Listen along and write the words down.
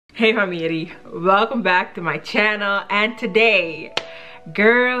Hey Famiri, welcome back to my channel, and today,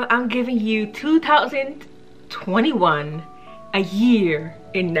 girl, I'm giving you 2021, a year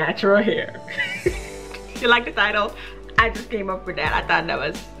in natural hair. You like the title? I just came up with that. I thought that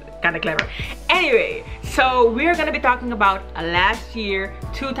was kind of clever. Anyway, so we're gonna be talking about last year,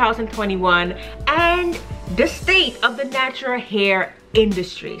 2021, and the state of the natural hair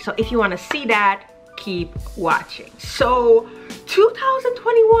industry. So if you want to see that, keep watching. So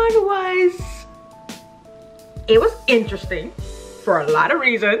 2021 was interesting for a lot of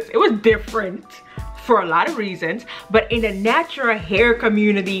reasons. It was different for a lot of reasons, but in the natural hair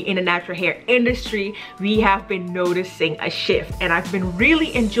community, in the natural hair industry, we have been noticing a shift, and I've been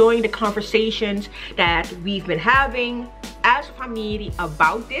really enjoying the conversations that we've been having as a family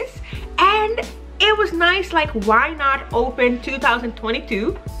about this. And it was nice, like, why not open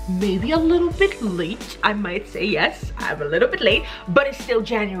 2022 maybe a little bit late? I might say, yes, I'm a little bit late, but it's still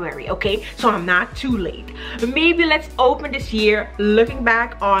January, okay? So I'm not too late. Maybe let's open this year looking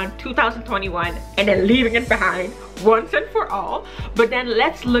back on 2021 and then leaving it behind once and for all. But then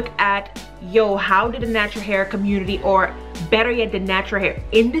let's look at, yo, how did the natural hair community, or better yet, the natural hair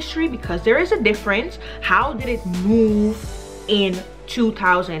industry, because there is a difference, how did it move in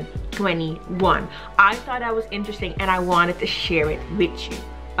 2021? I thought that was interesting and I wanted to share it with you.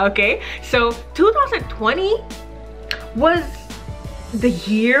 Okay, so 2020 was the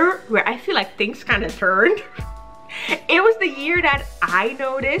year where I feel like things kind of turned. It was the year that I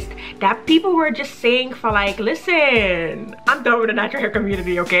noticed that people were just saying for like, listen, I'm done with the natural hair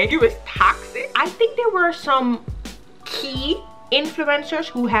community, okay? It was toxic. I think there were some key influencers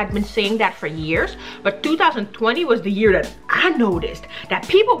who had been saying that for years, but 2020 was the year that I noticed that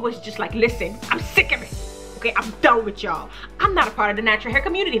people was just like, listen, I'm sick of it, okay? I'm done with y'all. I'm not a part of the natural hair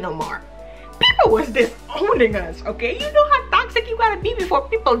community no more. People was disowning us, okay? You know how toxic you gotta be before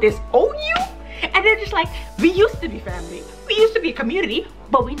people disown you? And they're just like, we used to be family, we used to be a community,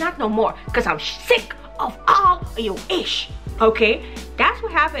 but we not no more, because I'm sick of all of your ish, okay? That's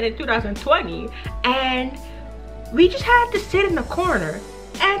what happened in 2020, and we just had to sit in the corner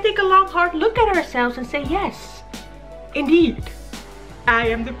and take a long hard look at ourselves and say, yes, indeed, I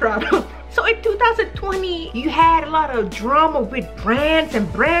am the problem. So in 2020, you had a lot of drama with brands,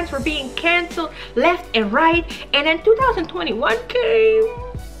 and brands were being canceled left and right. And then 2021 came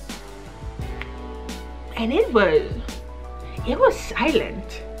and it was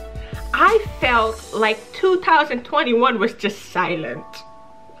silent. I felt like 2021 was just silent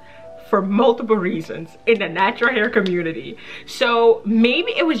for multiple reasons in the natural hair community. So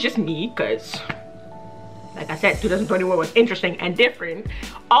maybe it was just me, because like I said, 2021 was interesting and different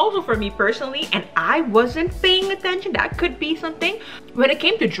also for me personally, and I wasn't paying attention. That could be something. When it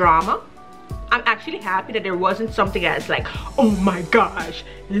came to drama, I'm actually happy that there wasn't something that's like, oh my gosh,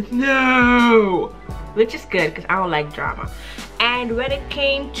 no, which is good because I don't like drama. And when it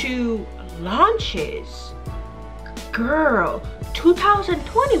came to launches, girl,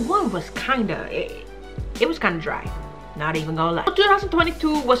 2021 was kinda, it was kinda dry, not even gonna lie.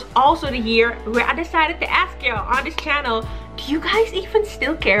 2022 was also the year where I decided to ask y'all on this channel, do you guys even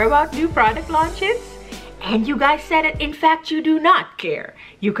still care about new product launches? And you guys said it, in fact, you do not care.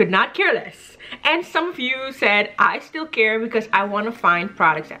 You could not care less. And some of you said, I still care because I want to find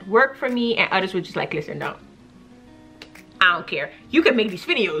products that work for me, and others were just like, listen, no, I don't care. You can make these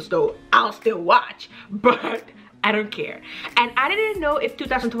videos though, I'll still watch, but I don't care. And I didn't know if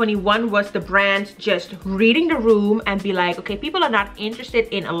 2021 was the brands just reading the room and be like, okay, people are not interested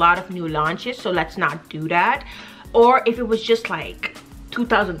in a lot of new launches, so let's not do that. Or if it was just like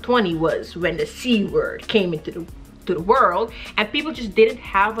 2020 was when the C word came into the world, and people just didn't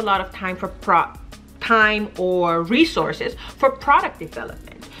have a lot of time for time or resources for product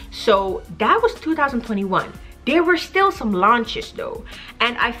development. So that was 2021. There were still some launches though,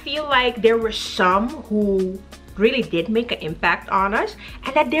 and I feel like there were some who really did make an impact on us,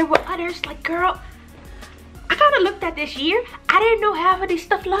 and that there were others like, girl, I kind of looked at this year, I didn't know half of this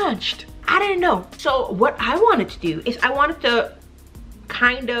stuff launched. I didn't know. So what I wanted to do is I wanted to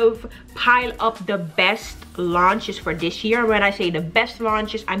kind of pile up the best launches for this year. When I say the best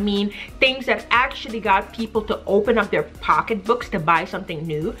launches, I mean things that actually got people to open up their pocketbooks to buy something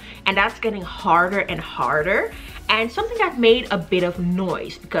new, and that's getting harder and harder, and something that made a bit of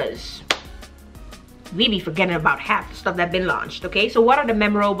noise because we be forgetting about half the stuff that been launched, okay? So what are the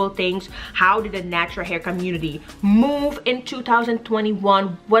memorable things? How did the natural hair community move in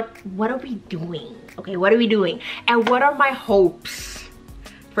 2021? What are we doing? Okay, what are we doing? And what are my hopes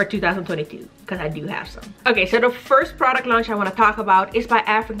for 2022 because I do have some. Okay, so the first product launch I want to talk about is by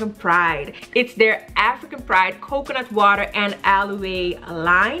African Pride. It's their African Pride coconut water and aloe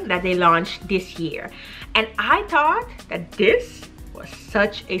line that they launched this year. And I thought that this was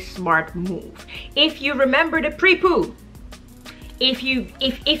such a smart move. If you remember the pre-poo, if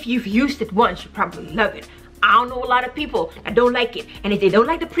you've used it once, you probably love it. I don't know a lot of people that don't like it. And if they don't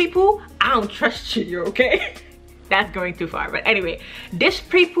like the pre-poo, I don't trust you, okay? That's going too far. But anyway, this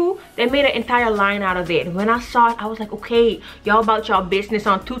pre-poo, they made an entire line out of it. When I saw it, I was like, okay, y'all about y'all business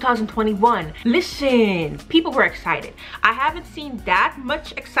on 2021. Listen, people were excited. I haven't seen that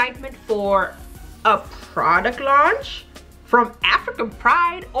much excitement for a product launch from African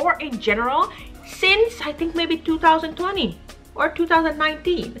Pride or in general since I think maybe 2020 or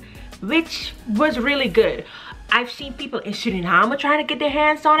 2019, which was really good. I've seen people in Suriname trying to get their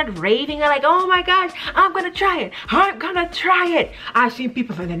hands on it, raving like, oh my gosh, I'm gonna try it. I'm gonna try it. I've seen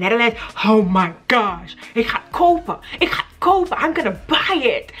people from the Netherlands, oh my gosh, ik ga kopen, I'm gonna buy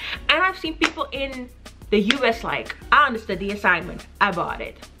it. And I've seen people in the US like, I understood the assignment, I bought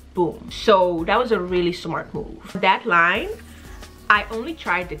it, boom. So that was a really smart move. That line, I only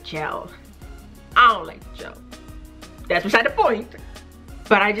tried the gel. I don't like the gel. That's beside the point.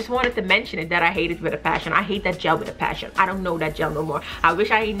 But I just wanted to mention it that I hate it with a passion. I hate that gel with a passion. I don't know that gel no more. I wish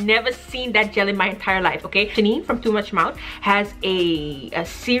I had never seen that gel in my entire life, okay? Janine from Too Much Mouth has a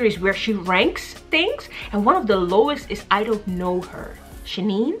series where she ranks things. And one of the lowest is I don't know her.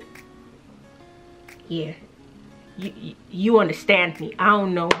 Janine? Yeah. You understand me. I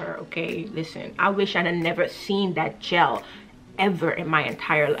don't know her, okay? Listen, I wish I had never seen that gel ever in my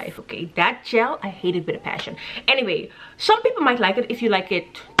entire life, okay? That gel, I hate it with a passion. Anyway, some people might like it. If you like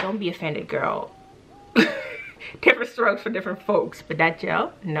it, don't be offended, girl. Different strokes for different folks, but that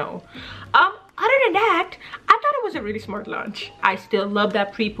gel, no. Other than that, I thought it was a really smart launch. I still love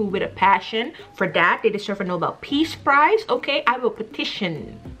that pre-poo with a passion. For that, they deserve a Nobel Peace Prize, okay? I will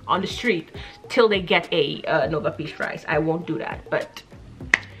petition on the street till they get a Nobel Peace Prize. I won't do that, but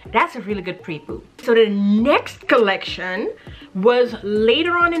that's a really good pre-poo. So the next collection was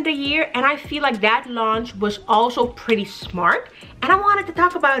later on in the year, and I feel like that launch was also pretty smart. And I wanted to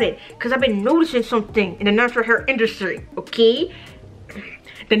talk about it because I've been noticing something in the natural hair industry, okay?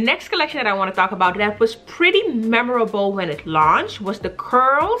 The next collection that I want to talk about that was pretty memorable when it launched was the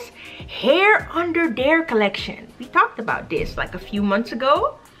Curls Hair Under There collection. We talked about this like a few months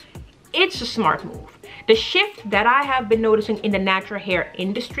ago. It's a smart move. The shift that I have been noticing in the natural hair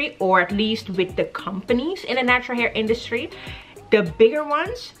industry, or at least with the companies in the natural hair industry, the bigger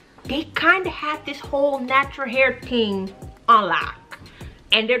ones, they kind of have this whole natural hair thing on lock.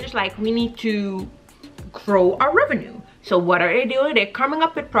 And they're just like, we need to grow our revenue. So what are they doing? They're coming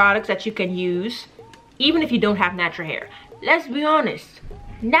up with products that you can use even if you don't have natural hair. Let's be honest,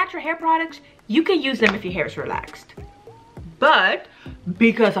 natural hair products, you can use them if your hair is relaxed. But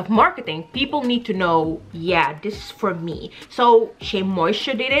because of marketing, people need to know, yeah, this is for me. So Shea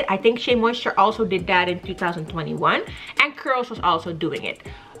Moisture did it. I think Shea Moisture also did that in 2021. And Curls was also doing it.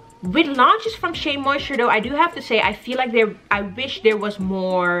 With launches from Shea Moisture though, I do have to say, I feel like I wish there was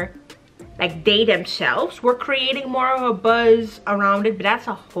more, like they themselves were creating more of a buzz around it. But that's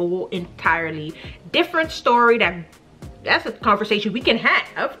a whole entirely different story. That's a conversation we can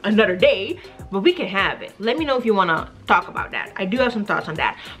have another day, but we can have it. Let me know if you want to talk about that. I do have some thoughts on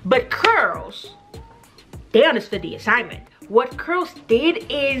that. But Curls, they understood the assignment. What Curls did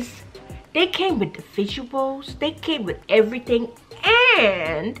is they came with the visuals, they came with everything,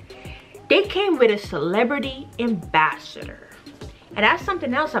 and they came with a celebrity ambassador. And that's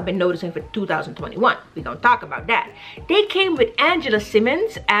something else I've been noticing for 2021. We're gonna talk about that. They came with Angela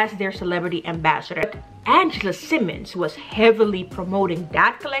Simmons as their celebrity ambassador. Angela Simmons was heavily promoting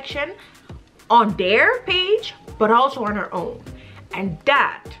that collection on their page, but also on her own. And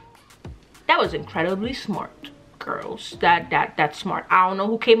that was incredibly smart, girls. That's smart. I don't know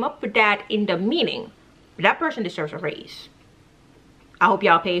who came up with that in the meeting, but that person deserves a raise. I hope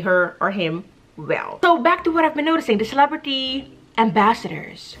y'all pay her or him well. So back to what I've been noticing, the celebrity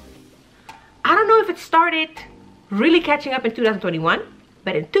ambassadors. I don't know if it started really catching up in 2021,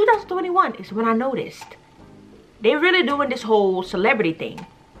 but in 2021 is when I noticed they're really doing this whole celebrity thing.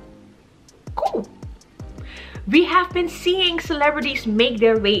 Cool. We have been seeing celebrities make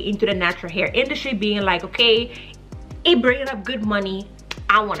their way into the natural hair industry, being like, okay, it bringing up good money,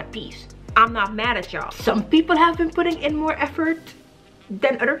 I want a piece. I'm not mad at y'all. Some people have been putting in more effort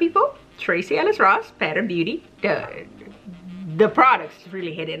than other people. Tracy Ellis Ross, Pattern Beauty, the product's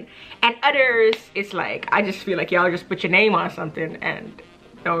really hidden, and others it's like, I just feel like y'all just put your name on something and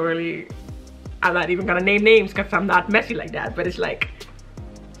don't really, I'm not even gonna name names because I'm not messy like that, but it's like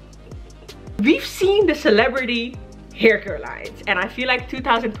We've seen the celebrity hair care lines, and I feel like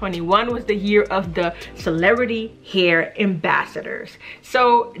 2021 was the year of the celebrity hair ambassadors.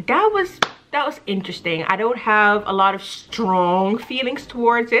 So that was interesting. I don't have a lot of strong feelings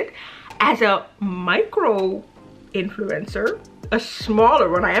towards it. As a micro influencer, a smaller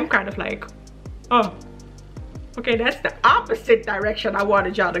one, I am kind of like, oh, okay, that's the opposite direction I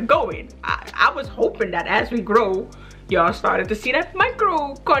wanted y'all to go in. I was hoping that as we grow, y'all started to see that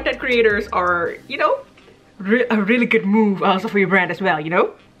micro content creators are, you know, a really good move also for your brand as well, you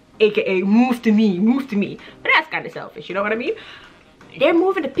know? AKA move to me, move to me. But that's kind of selfish, you know what I mean? They're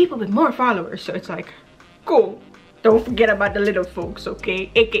moving to people with more followers, so it's like, cool. Don't forget about the little folks, okay?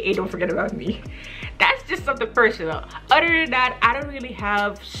 AKA don't forget about me. That's just something personal. Other than that, I don't really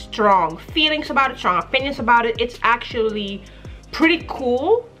have strong feelings about it, strong opinions about it. It's actually pretty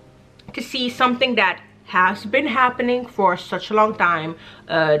cool to see something that has been happening for such a long time,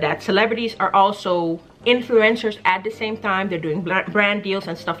 that celebrities are also influencers at the same time. They're doing brand deals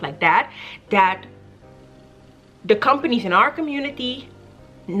and stuff like that, that the companies in our community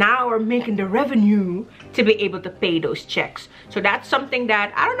now are making the revenue to be able to pay those checks. So that's something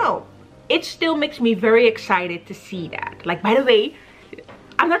that, I don't know, it still makes me very excited to see that. Like, by the way,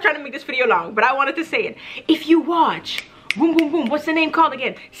 I'm not trying to make this video long, but I wanted to say it. If you watch boom boom boom, what's the name called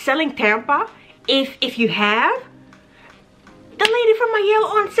again, Selling Tampa, if you have, the lady from Mielle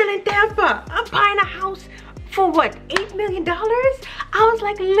on Selling Tampa, I'm buying a house for what, $8 million? I was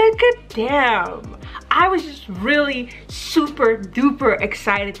like, look at them. I was just really super duper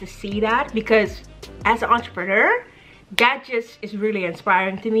excited to see that, because as an entrepreneur, that just is really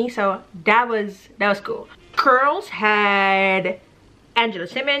inspiring to me. So that was cool. Curls had Angela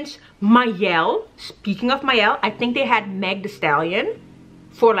Simmons, Mielle. Speaking of Mielle, I think they had Meg Thee Stallion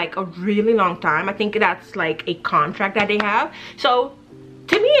for like a really long time. I think that's like a contract that they have. So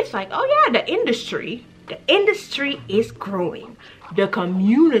to me, it's like, oh yeah, the industry is growing. The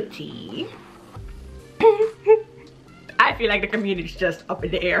community, I feel like the community is just up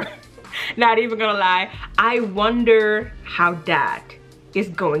in the air. Not even gonna lie, I wonder how that is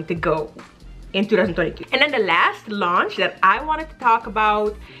going to go in 2022. And then the last launch that I wanted to talk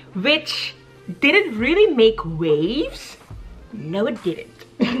about, which didn't really make waves. No, it didn't.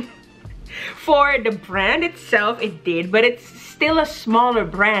 For the brand itself, it did, but it's still a smaller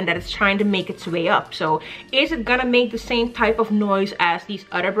brand that is trying to make its way up. So is it gonna make the same type of noise as these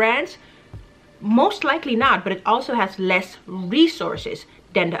other brands? Most likely not, but it also has less resources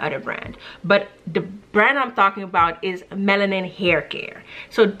than the other brand. But the brand I'm talking about is Melanin Hair Care.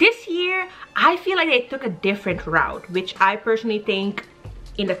 So this year, I feel like they took a different route, which I personally think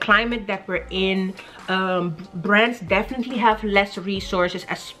in the climate that we're in, brands definitely have less resources,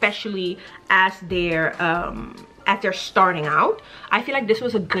 especially as they're starting out. I feel like this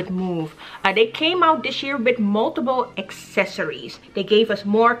was a good move. They came out this year with multiple accessories. They gave us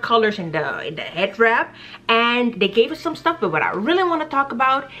more colors in the head wrap, and they gave us some stuff. But what I really want to talk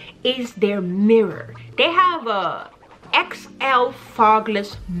about is their mirror. They have a XL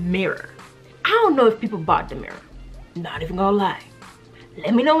fogless mirror. I don't know if people bought the mirror. Not even gonna lie.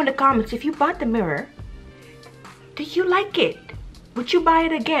 Let me know in the comments if you bought the mirror. Did you like it? Would you buy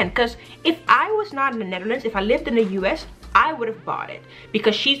it again? Because if I was not in the Netherlands, if I lived in the US, I would have bought it.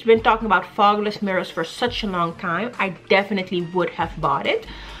 Because she's been talking about fogless mirrors for such a long time, I definitely would have bought it.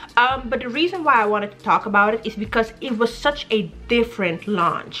 But the reason why I wanted to talk about it is because it was such a different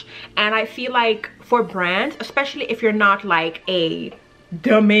launch. And I feel like for brands, especially if you're not like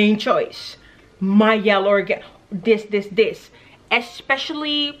the main choice, Mielle or this,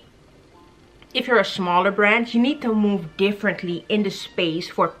 especially if you're a smaller brand, you need to move differently in the space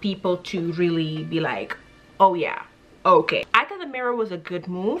for people to really be like, oh yeah, okay. I thought the mirror was a good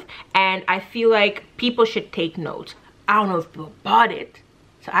move, and I feel like people should take notes. I don't know if people bought it,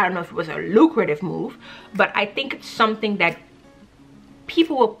 so I don't know if it was a lucrative move, but I think it's something that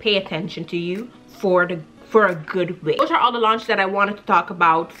people will pay attention to you for a good way. Those are all the launches that I wanted to talk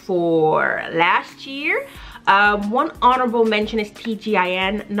about for last year. One honorable mention is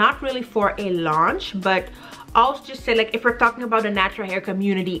TGIN, not really for a launch, but also just say, like, if we're talking about the natural hair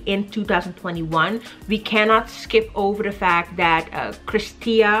community in 2021, we cannot skip over the fact that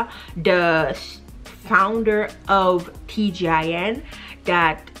Christia, the founder of TGIN,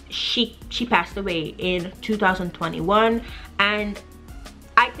 that she passed away in 2021. And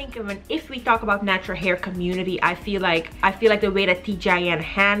I think if we talk about natural hair community, I feel like the way that TGIN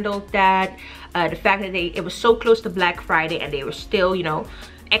handled that, the fact that it was so close to Black Friday and they were still, you know,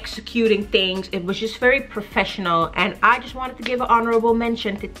 executing things, it was just very professional, and I just wanted to give an honorable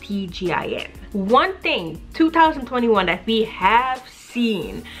mention to TGIN. One thing 2021 that we have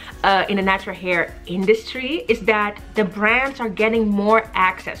seen in the natural hair industry is that the brands are getting more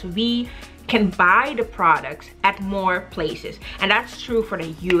access. We can buy the products at more places, and that's true for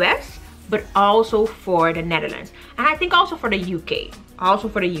the US, but also for the Netherlands, and I think also for the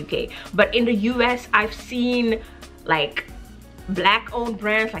UK, but in the US I've seen like black owned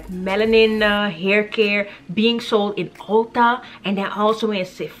brands like Melanin hair care being sold in Ulta, and then also in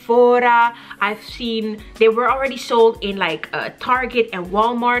Sephora. I've seen they were already sold in like Target and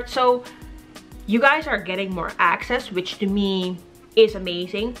Walmart. So you guys are getting more access, which to me is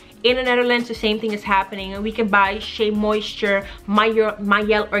amazing. In the Netherlands, the same thing is happening, and we can buy Shea Moisture,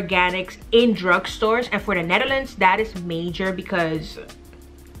 Mielle Organics in drugstores. And for the Netherlands, that is major because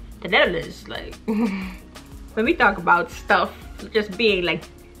the Netherlands, like when we talk about stuff just being like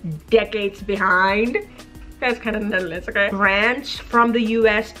decades behind, that's kind of Netherlands, okay? Brands from the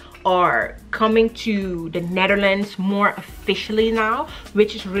US are coming to the Netherlands more officially now,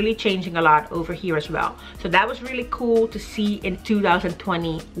 which is really changing a lot over here as well. So that was really cool to see in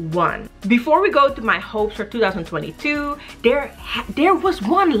 2021. Before we go to my hopes for 2022, there was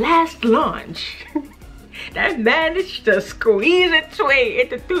one last launch that managed to squeeze its way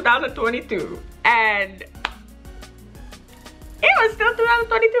into 2022, and it was still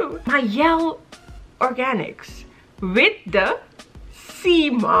 2022. Mielle Organics with the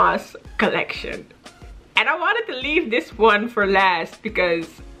Sea Moss collection. And I wanted to leave this one for last because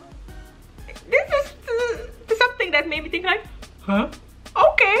this is something that made me think like, huh?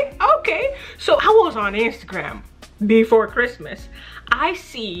 Okay. So I was on Instagram before Christmas. I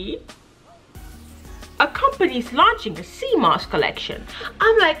see a company's launching a Sea Moss collection.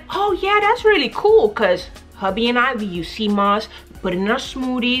 I'm like, oh yeah, that's really cool, because hubby and I, we use sea moss, put it in our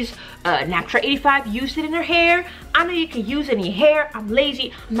smoothies. Natural 85 used it in her hair. I know you can use it in your hair. I'm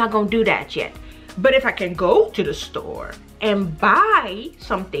lazy, I'm not gonna do that yet. But if I can go to the store and buy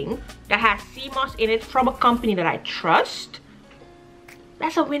something that has sea moss in it from a company that I trust,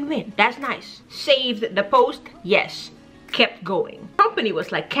 that's a win-win. That's nice. Saved the post, yes. Kept going. Company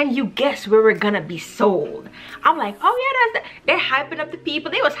was like, can you guess where we're gonna be sold? I'm like, oh yeah, they're hyping up the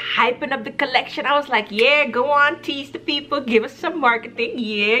people. They was hyping up the collection. I was like, yeah, go on, tease the people, give us some marketing.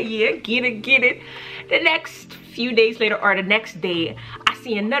 Yeah, get it. The next few days later, or the next day, I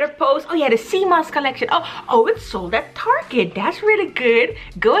see another post. Oh yeah, the Sea Moss collection. Oh, it's sold at Target. That's really good.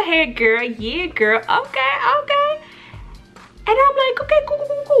 Go ahead, girl. Yeah, girl. Okay. And I'm like, okay,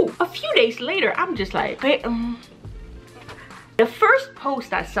 cool. A few days later, I'm just like, wait, the first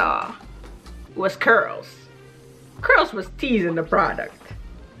post I saw was Curls. Curls was teasing the product.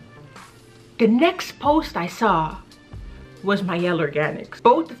 The next post I saw was Mielle Organics.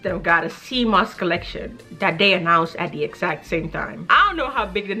 Both of them got a Sea Moss collection that they announced at the exact same time. I don't know how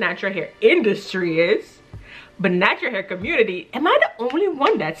big the natural hair industry is, but natural hair community, am I the only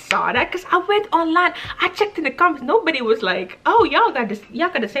one that saw that? Because I went online, I checked in the comments, nobody was like, oh, y'all got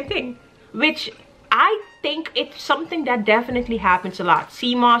the same thing. Which I think it's something that definitely happens a lot.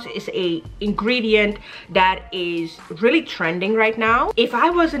 Sea moss is a ingredient that is really trending right now. If I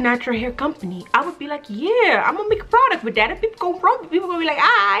was a natural hair company, I would be like, yeah, I'm gonna make a product with that, and people go wrong. People gonna be like,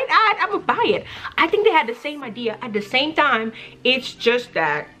 alright, I'm gonna buy it. I think they had the same idea at the same time. It's just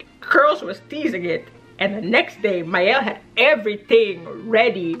that Curls was teasing it, and the next day Mielle had everything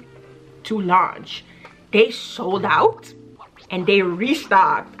ready to launch. They sold out and they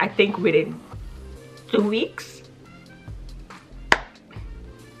restocked, I think within 2 weeks.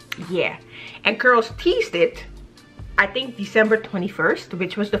 Yeah, and Curls teased it, I think December 21st,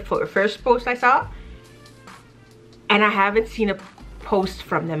 which was the first post I saw, and I haven't seen a post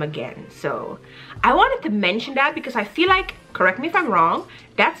from them again. So I wanted to mention that because I feel like, correct me if I'm wrong,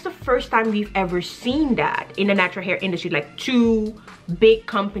 that's the first time we've ever seen that in the natural hair industry, like two big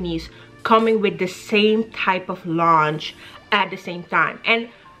companies coming with the same type of launch at the same time. And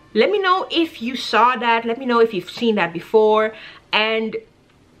let me know if you saw that. Let me know if you've seen that before. And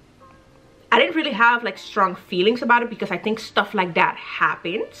I didn't really have like strong feelings about it because I think stuff like that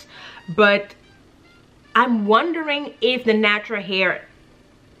happens. But I'm wondering if the natural hair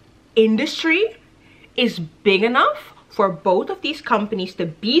industry is big enough for both of these companies to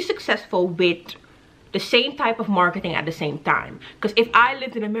be successful with the same type of marketing at the same time. Because if I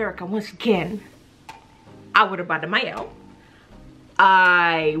lived in America, once again, I would have bought the Mielle.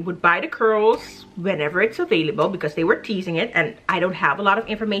 I would buy the Curls whenever it's available because they were teasing it and I don't have a lot of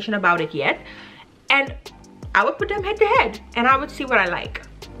information about it yet. And I would put them head to head and I would see what I like.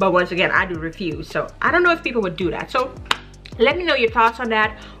 But once again, I do reviews, so I don't know if people would do that. So let me know your thoughts on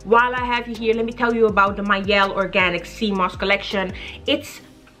that. While I have you here, let me tell you about the Mielle Organic Sea Moss collection. It's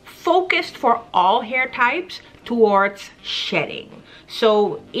focused for all hair types towards shedding.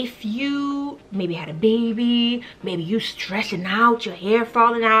 So if you maybe had a baby, maybe you stressing out, your hair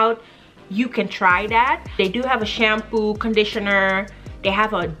falling out, you can try that. They do have a shampoo, conditioner, they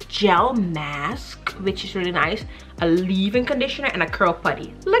have a gel mask, which is really nice, a leave-in conditioner, and a curl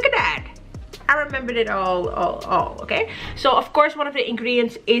putty. Look at that. I remembered it all, okay? So of course, one of the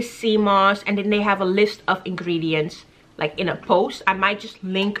ingredients is sea moss, and then they have a list of ingredients like in a post. I might just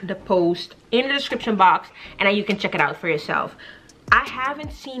link the post in the description box, and then you can check it out for yourself. I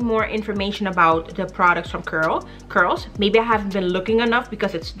haven't seen more information about the products from Curls. Maybe I haven't been looking enough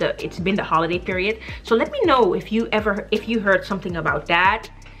because it's been the holiday period. So let me know if you heard something about that.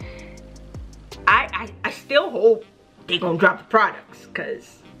 I still hope they gonna drop the products,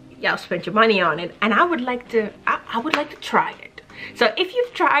 because y'all spent your money on it, and I would like to try it. So if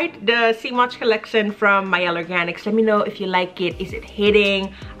you've tried the Sea Moss collection from Mielle Organics, let me know if you like it. Is it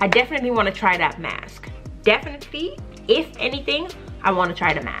hitting? I definitely want to try that mask. Definitely, if anything, I want to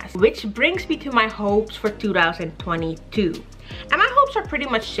try the mask. Which brings me to my hopes for 2022. And my hopes are pretty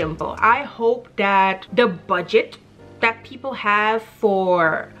much simple. I hope that the budget that people have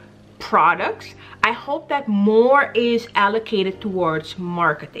for products, I hope that more is allocated towards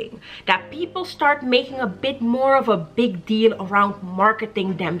marketing. That people start making a bit more of a big deal around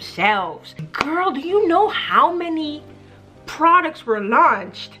marketing themselves. Girl, do you know how many products were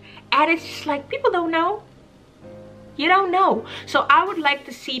launched? And it's just like, people don't know. You don't know. So I would like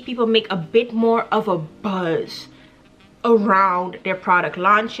to see people make a bit more of a buzz around their product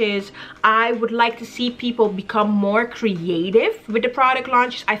launches. I would like to see people become more creative with the product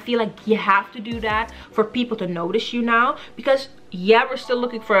launches. I feel like you have to do that for people to notice you now, because yeah, we're still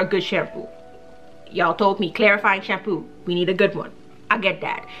looking for a good shampoo. Y'all told me clarifying shampoo, we need a good one. I get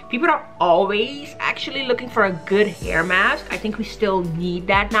that. People are always actually looking for a good hair mask. I think we still need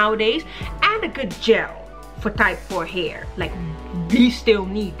that nowadays, and a good gel for type 4 hair. Like, we still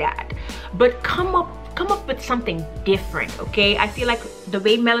need that. But come up with something different, okay? I feel like the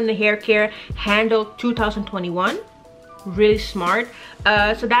way Melanie Hair Care handled 2021, really smart.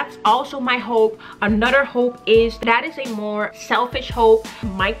 So that's also my hope. Another hope is, that is a more selfish hope,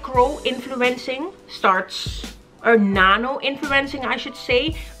 micro-influencing starts, or nano-influencing I should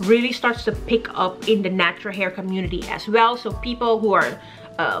say, really starts to pick up in the natural hair community as well. So people who are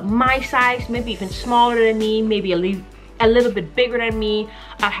my size, maybe even smaller than me, maybe a little bit bigger than me,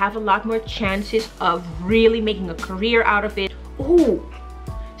 have a lot more chances of really making a career out of it. Ooh,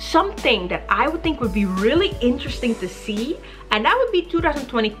 something that I would think would be really interesting to see, and that would be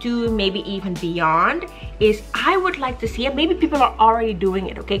 2022, maybe even beyond, is I would like to see, and maybe people are already doing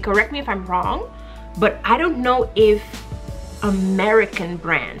it, okay? Correct me if I'm wrong, but I don't know if American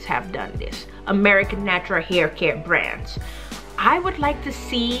brands have done this. American natural hair care brands. I would like to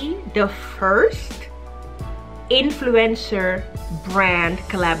see the first influencer brand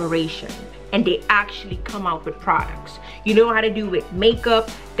collaboration, and they actually come out with products. You know how to do with makeup,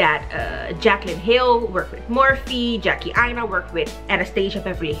 that Jaclyn Hill worked with Morphe, Jackie Aina worked with Anastasia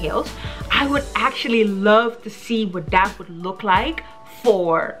Beverly Hills. I would actually love to see what that would look like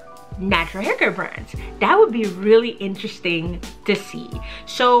for natural hair care brands. That would be really interesting to see.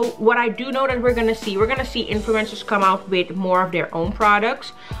 So what I do know that we're gonna see influencers come out with more of their own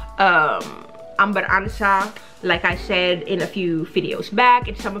products. Amber Ansa, like I said in a few videos back,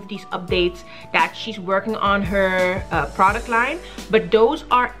 in some of these updates, that she's working on her product line. But those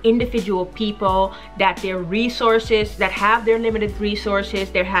are individual people that their resources, that have their limited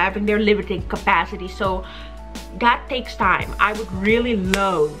resources, they're having their limited capacity. So that takes time. I would really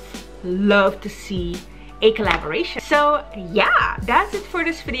love to see a collaboration. So yeah, that's it for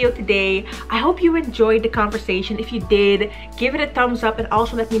this video today. I hope you enjoyed the conversation. If you did, give it a thumbs up, and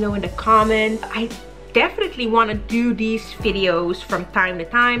also let me know in the comments. I definitely want to do these videos from time to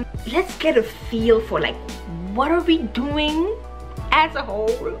time. Let's get a feel for like, what are we doing as a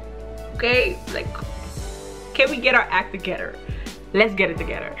whole? Okay, like, can we get our act together? Let's get it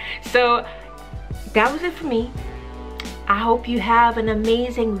together. So that was it for me. I hope you have an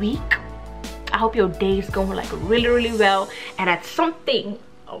amazing week. I hope your day is going like really well, and that something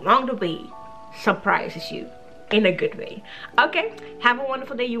along the way surprises you in a good way. Okay, have a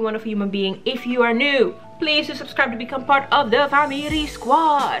wonderful day, you wonderful human being. If you are new, please do subscribe to become part of the Famiri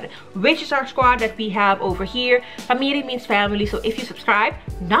squad, which is our squad that we have over here. Famiri means family, so if you subscribe,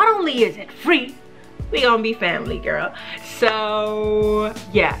 not only is it free, we gonna be family, girl. So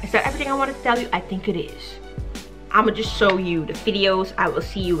yeah, is that everything I wanted to tell you? I think it is. I'm gonna just show you the videos. I will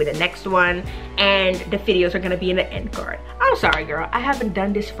see you in the next one, and the videos are gonna be in the end card. I'm sorry, girl, I haven't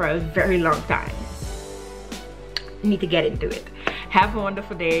done this for a very long time. Need to get into it. Have a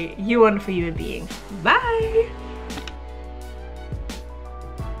wonderful day. You wonderful human being. Bye.